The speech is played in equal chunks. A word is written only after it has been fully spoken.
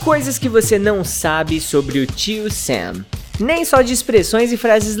Coisas que você não sabe sobre o tio Sam. Nem só de expressões e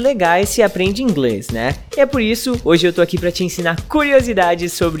frases legais se aprende inglês, né? E é por isso, hoje eu tô aqui pra te ensinar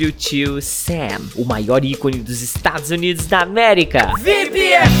curiosidades sobre o tio Sam, o maior ícone dos Estados Unidos da América.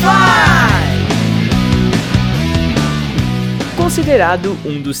 VPFI! Considerado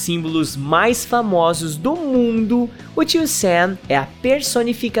um dos símbolos mais famosos do mundo, o tio Sam é a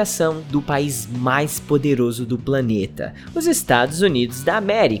personificação do país mais poderoso do planeta, os Estados Unidos da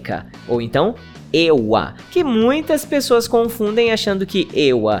América, ou então EUA, que muitas pessoas confundem achando que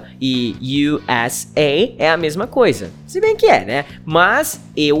EUA e USA é a mesma coisa. Se bem que é, né? Mas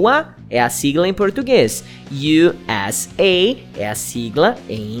EUA é a sigla em português, USA é a sigla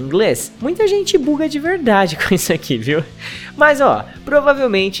em inglês. Muita gente buga de verdade com isso aqui, viu? Mas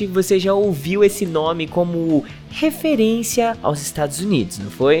provavelmente você já ouviu esse nome como referência aos Estados Unidos, não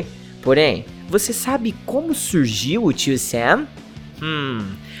foi? Porém, você sabe como surgiu o tio Sam?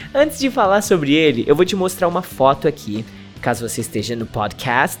 Antes de falar sobre ele, eu vou te mostrar uma foto aqui. Caso você esteja no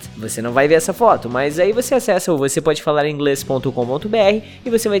podcast, você não vai ver essa foto, mas aí você acessa o vocêpodefalaringlês.com.br e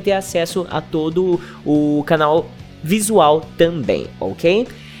você vai ter acesso a todo o canal visual também, ok?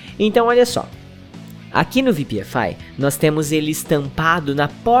 Então olha só, aqui no VPFI nós temos ele estampado na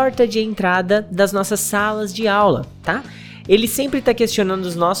porta de entrada das nossas salas de aula, tá? Ele sempre está questionando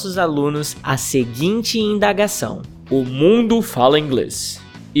os nossos alunos a seguinte indagação: o mundo fala inglês,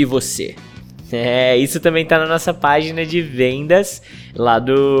 e você? Isso também tá na nossa página de vendas, lá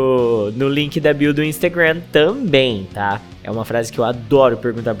no link da bio do Instagram também, tá? É uma frase que eu adoro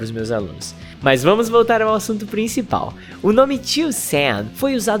perguntar pros meus alunos. Mas vamos voltar ao assunto principal. O nome Tio Sam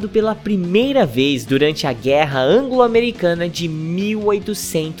foi usado pela primeira vez durante a Guerra Anglo-Americana de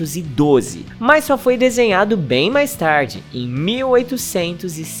 1812, mas só foi desenhado bem mais tarde, em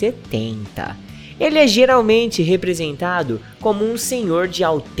 1870. Ele é geralmente representado como um senhor de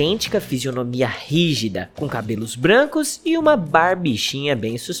autêntica fisionomia rígida, com cabelos brancos e uma barbichinha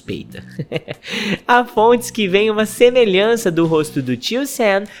bem suspeita. Há fontes que veem uma semelhança do rosto do tio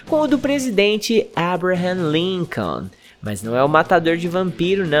Sam com o do presidente Abraham Lincoln, mas não é o matador de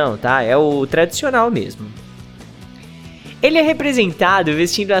vampiro não, tá? É o tradicional mesmo. Ele é representado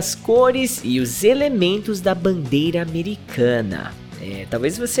vestindo as cores e os elementos da bandeira americana.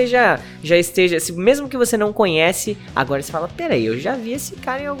 Talvez você já esteja, mesmo que você não conhece, agora você fala, peraí, eu já vi esse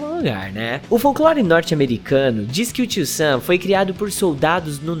cara em algum lugar, né? O folclore norte-americano diz que o tio Sam foi criado por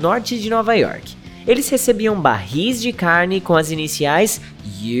soldados no norte de Nova York. Eles recebiam barris de carne com as iniciais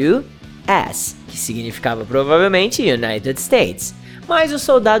US, que significava provavelmente United States. Mas os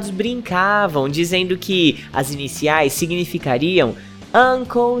soldados brincavam, dizendo que as iniciais significariam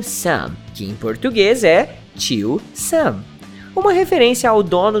Uncle Sam, que em português é Tio Sam. Uma referência ao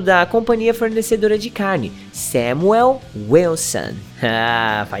dono da companhia fornecedora de carne, Samuel Wilson.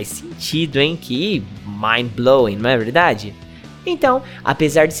 Faz sentido, hein? Que mind-blowing, não é verdade? Então,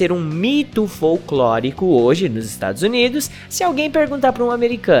 apesar de ser um mito folclórico hoje nos Estados Unidos, se alguém perguntar para um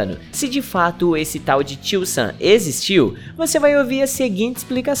americano se de fato esse tal de Tio Sam existiu, você vai ouvir a seguinte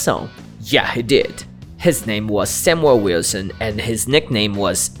explicação: Yeah, he did. His name was Samuel Wilson and his nickname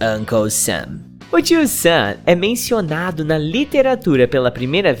was Uncle Sam. O tio Sam é mencionado na literatura pela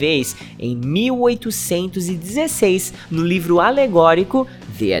primeira vez em 1816 no livro alegórico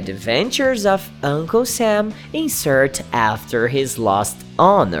The Adventures of Uncle Sam in Search After His Lost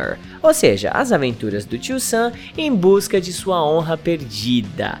Honor, ou seja, as aventuras do tio Sam em busca de sua honra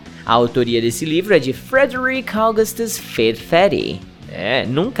perdida. A autoria desse livro é de Frederick Augustus Fettfetti.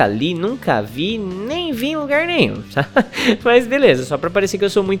 Nunca li, nunca vi, nem vi em lugar nenhum, tá? Mas beleza, só pra parecer que eu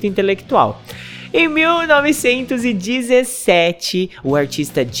sou muito intelectual. Em 1917, o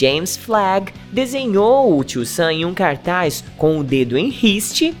artista James Flagg desenhou o tio Sam em um cartaz com o dedo em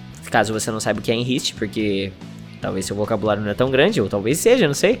riste, caso você não saiba o que é em riste, porque talvez seu vocabulário não é tão grande, ou talvez seja,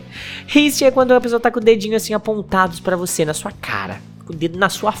 não sei. Riste é quando a pessoa tá com o dedinho assim apontados pra você, na sua cara, com o dedo na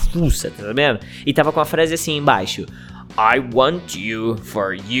sua fuça, tá sabendo? E tava com a frase assim embaixo: I want you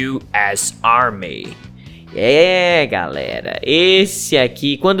for US Army. Galera, esse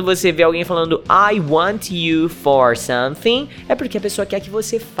aqui, quando você vê alguém falando I want you for something, é porque a pessoa quer que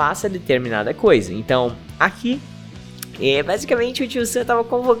você faça determinada coisa. Então, aqui, basicamente o tio Sam estava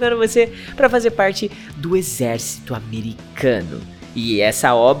convocando você para fazer parte do exército americano. E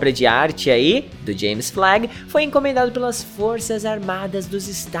essa obra de arte aí, do James Flagg, foi encomendada pelas Forças Armadas dos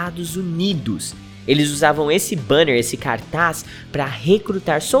Estados Unidos. Eles usavam esse banner, esse cartaz, para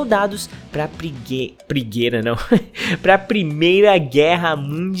recrutar soldados para para a Primeira Guerra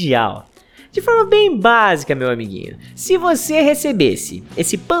Mundial. De forma bem básica, meu amiguinho, se você recebesse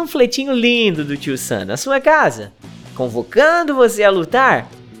esse panfletinho lindo do tio Sam na sua casa, convocando você a lutar,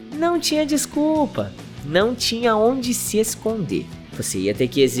 não tinha desculpa, não tinha onde se esconder. Você ia ter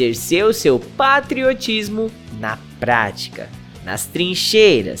que exercer o seu patriotismo na prática, nas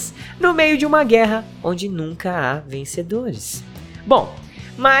trincheiras, no meio de uma guerra onde nunca há vencedores. Bom,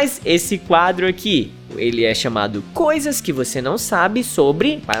 mas esse quadro aqui, ele é chamado Coisas que Você Não Sabe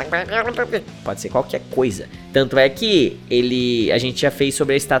Sobre... Pode ser qualquer coisa. Tanto é que a gente já fez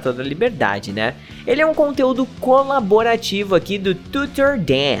sobre a Estátua da Liberdade, né? Ele é um conteúdo colaborativo aqui do Tutor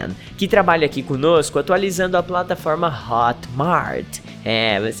Dan, que trabalha aqui conosco atualizando a plataforma Hotmart.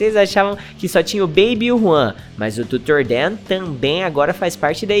 Vocês achavam que só tinha o Baby e o Juan, mas o Tutor Dan também agora faz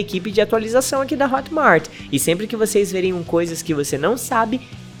parte da equipe de atualização aqui da Hotmart. E sempre que vocês verem coisas que você não sabe,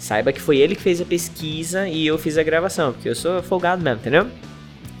 saiba que foi ele que fez a pesquisa e eu fiz a gravação, porque eu sou folgado mesmo, entendeu?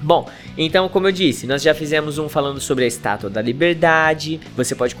 Bom, então como eu disse, nós já fizemos um falando sobre a Estátua da Liberdade,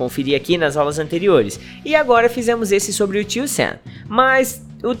 você pode conferir aqui nas aulas anteriores. E agora fizemos esse sobre o Tio Sam, mas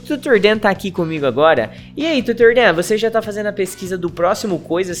o Tutor Dan tá aqui comigo agora. E aí, Tutor Dan, você já tá fazendo a pesquisa do próximo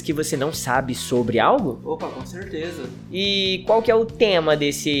Coisas que Você Não Sabe Sobre algo? Opa, com certeza. E qual que é o tema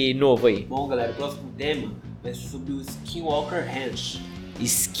desse novo aí? Bom, galera, o próximo tema vai ser sobre o Skinwalker Ranch.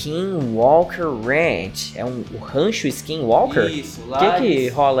 Skinwalker Ranch. É o rancho Skinwalker? Isso, lá. O que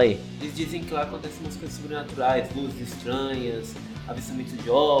rola aí? Eles dizem que lá acontecem umas coisas sobrenaturais, luzes estranhas, avistamento de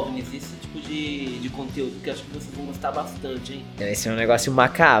OVNIs, esse tipo de conteúdo que eu acho que vocês vão gostar bastante, hein? Esse é um negócio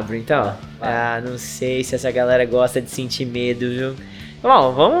macabro, então. Não sei se essa galera gosta de sentir medo, viu?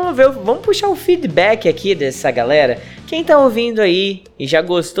 Bom, vamos puxar o feedback aqui dessa galera. Quem tá ouvindo aí e já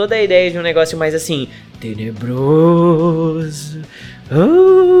gostou da ideia de um negócio mais assim, tenebroso.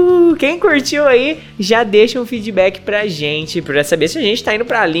 Quem curtiu aí, já deixa um feedback pra gente, pra saber se a gente tá indo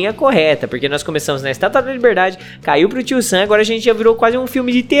pra linha correta, porque nós começamos na Estátua da Liberdade, caiu pro Tio Sam, agora a gente já virou quase um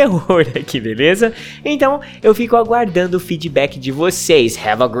filme de terror aqui, beleza? Então, eu fico aguardando o feedback de vocês.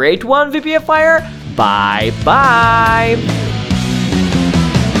 Have a great one, VPFire! Bye, bye!